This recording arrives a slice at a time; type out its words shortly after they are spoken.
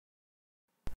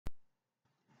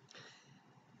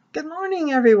Good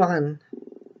morning, everyone.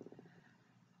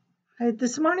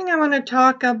 This morning I want to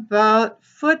talk about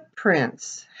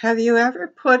footprints. Have you ever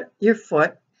put your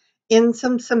foot in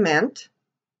some cement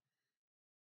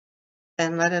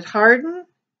and let it harden?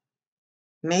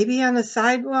 Maybe on a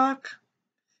sidewalk,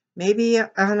 maybe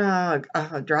on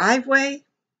a driveway,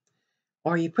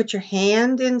 or you put your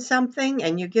hand in something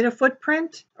and you get a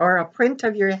footprint or a print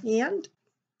of your hand?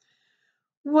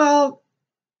 Well,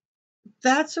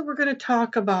 that's what we're going to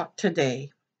talk about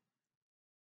today.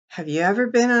 Have you ever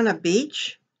been on a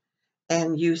beach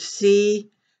and you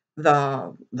see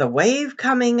the wave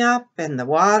coming up and the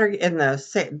water and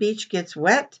the beach gets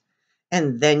wet,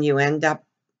 and then you end up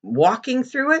walking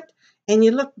through it and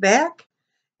you look back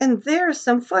and there's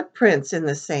some footprints in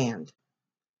the sand?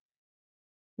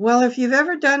 Well, if you've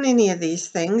ever done any of these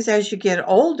things, as you get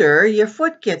older, your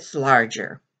foot gets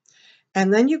larger.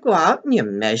 And then you go out and you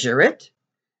measure it,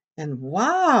 and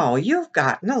wow, you've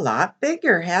gotten a lot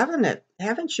bigger,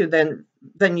 haven't you, than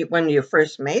when you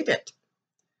first made it?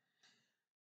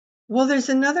 Well, there's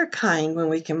another kind when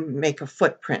we can make a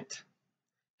footprint.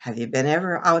 Have you been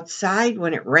ever outside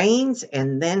when it rains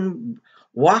and then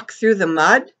walk through the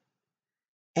mud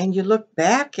and you look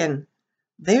back and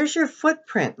there's your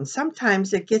footprint? And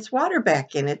sometimes it gets water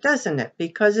back in it, doesn't it?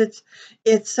 Because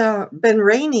it's been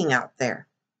raining out there.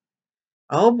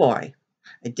 Oh boy,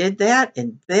 I did that,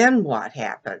 and then what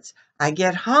happens? I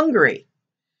get hungry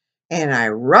and I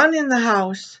run in the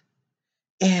house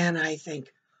and I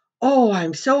think, oh,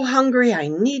 I'm so hungry, I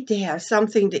need to have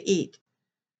something to eat.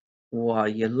 Well,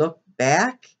 you look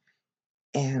back,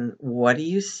 and what do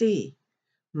you see?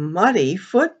 Muddy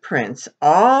footprints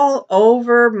all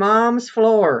over Mom's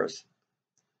floors.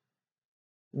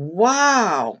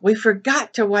 Wow, we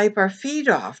forgot to wipe our feet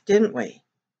off, didn't we?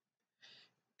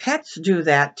 Pets do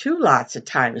that too lots of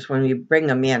times when we bring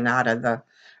them in out of the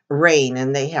rain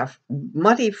and they have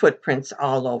muddy footprints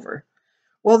all over.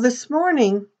 Well, this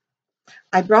morning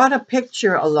I brought a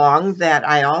picture along that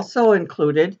I also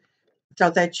included so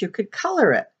that you could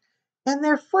color it. And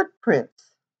they're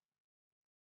footprints.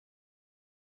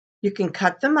 You can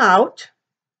cut them out.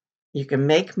 You can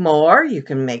make more. You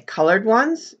can make colored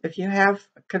ones if you have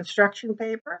construction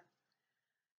paper.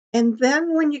 And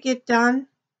then when you get done,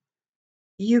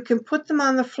 you can put them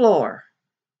on the floor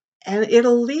and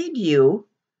it'll lead you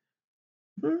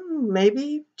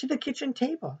maybe to the kitchen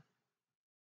table,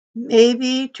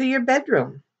 maybe to your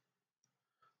bedroom,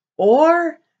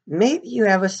 or maybe you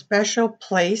have a special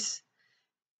place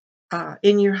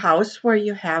in your house where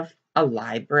you have a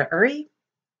library,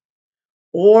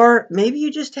 or maybe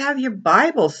you just have your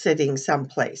Bible sitting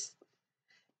someplace.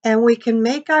 And we can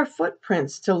make our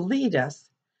footprints to lead us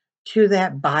to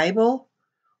that Bible,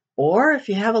 or if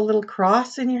you have a little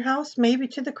cross in your house, maybe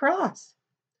to the cross.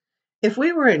 If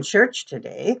we were in church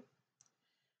today,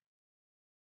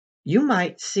 you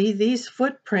might see these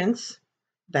footprints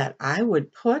that I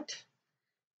would put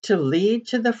to lead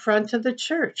to the front of the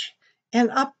church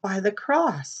and up by the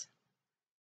cross.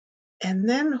 And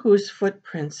then whose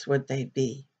footprints would they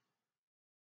be?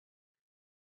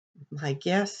 My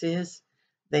guess is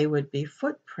they would be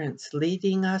footprints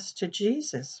leading us to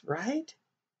Jesus, right?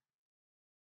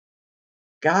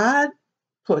 God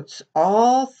puts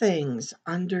all things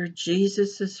under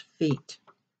Jesus' feet.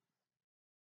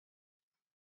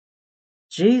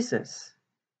 Jesus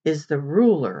is the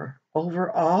ruler over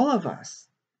all of us.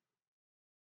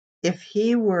 If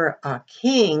he were a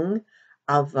king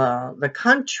of the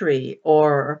country,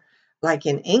 or like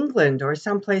in England or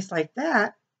someplace like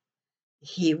that,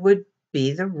 he would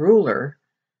be the ruler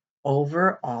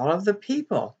over all of the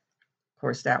people. Of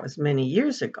course, that was many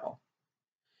years ago.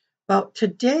 But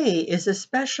today is a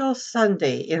special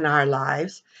Sunday in our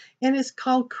lives, and it's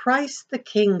called Christ the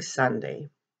King Sunday.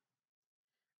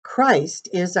 Christ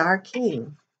is our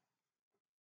King,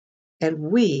 and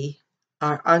we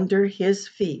are under his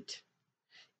feet.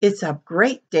 It's a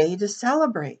great day to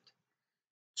celebrate.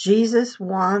 Jesus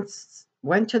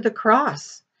went to the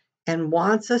cross and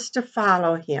wants us to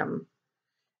follow him.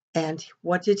 And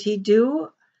what did he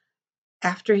do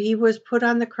after he was put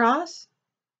on the cross?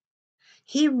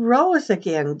 He rose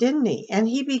again, didn't he? And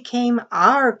he became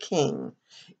our king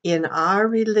in our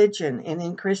religion and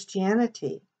in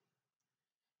Christianity.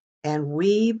 And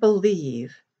we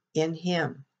believe in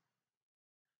him.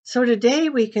 So today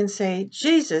we can say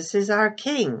Jesus is our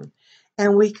king,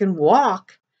 and we can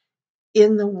walk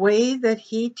in the way that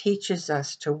he teaches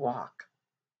us to walk.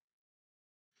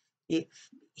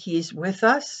 He's with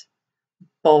us,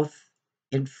 both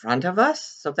in front of us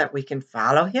so that we can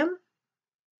follow him.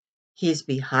 He's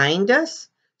behind us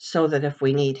so that if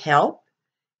we need help,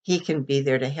 he can be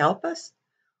there to help us.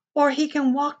 or He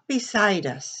can walk beside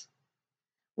us.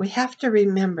 We have to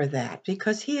remember that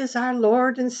because He is our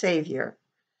Lord and Savior.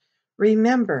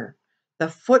 Remember, the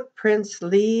footprints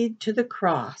lead to the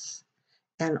cross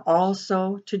and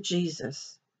also to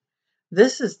Jesus.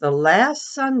 This is the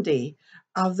last Sunday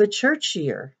of the church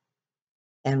year.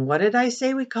 And what did I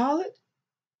say we call it?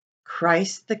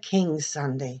 Christ the King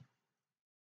Sunday.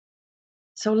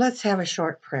 So let's have a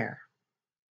short prayer.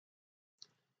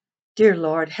 Dear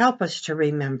Lord, help us to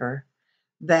remember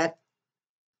that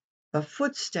the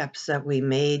footsteps that we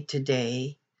made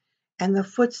today and the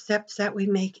footsteps that we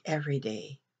make every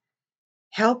day,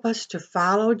 help us to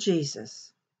follow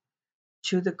Jesus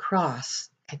to the cross,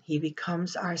 and He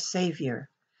becomes our Savior,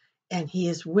 and He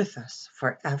is with us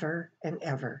forever and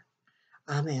ever.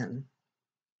 Amen.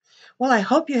 Well, I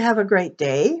hope you have a great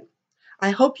day. I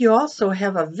hope you also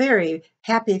have a very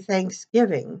happy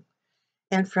Thanksgiving.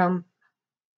 And from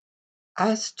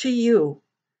us to you,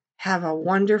 have a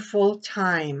wonderful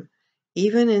time,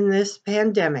 even in this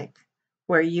pandemic,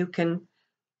 where you can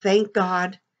thank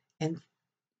God and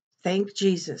thank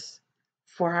Jesus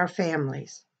for our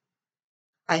families.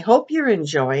 I hope you're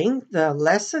enjoying the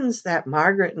lessons that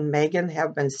Margaret and Megan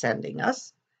have been sending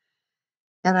us.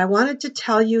 And I wanted to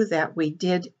tell you that we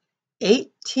did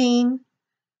 18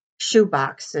 shoe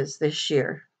boxes this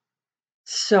year.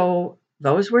 So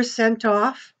those were sent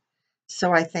off.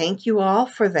 So I thank you all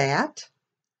for that.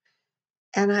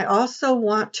 And I also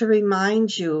want to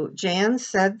remind you, Jan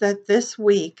said that this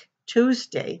week,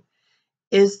 Tuesday,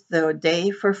 is the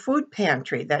day for food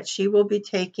pantry, that she will be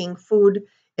taking food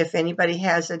if anybody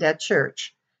has it at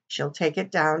church. She'll take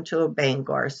it down to a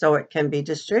Bangor so it can be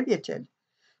distributed.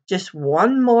 Just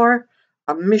one more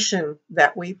mission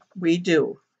that we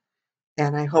do.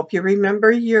 And I hope you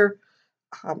remember your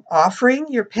offering,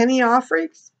 your penny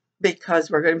offerings,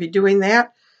 because we're going to be doing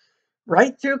that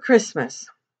right through Christmas.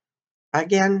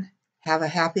 Again, have a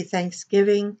happy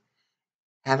Thanksgiving.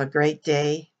 Have a great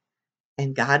day.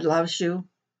 And God loves you.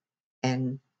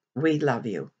 And we love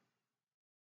you.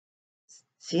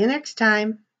 See you next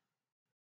time.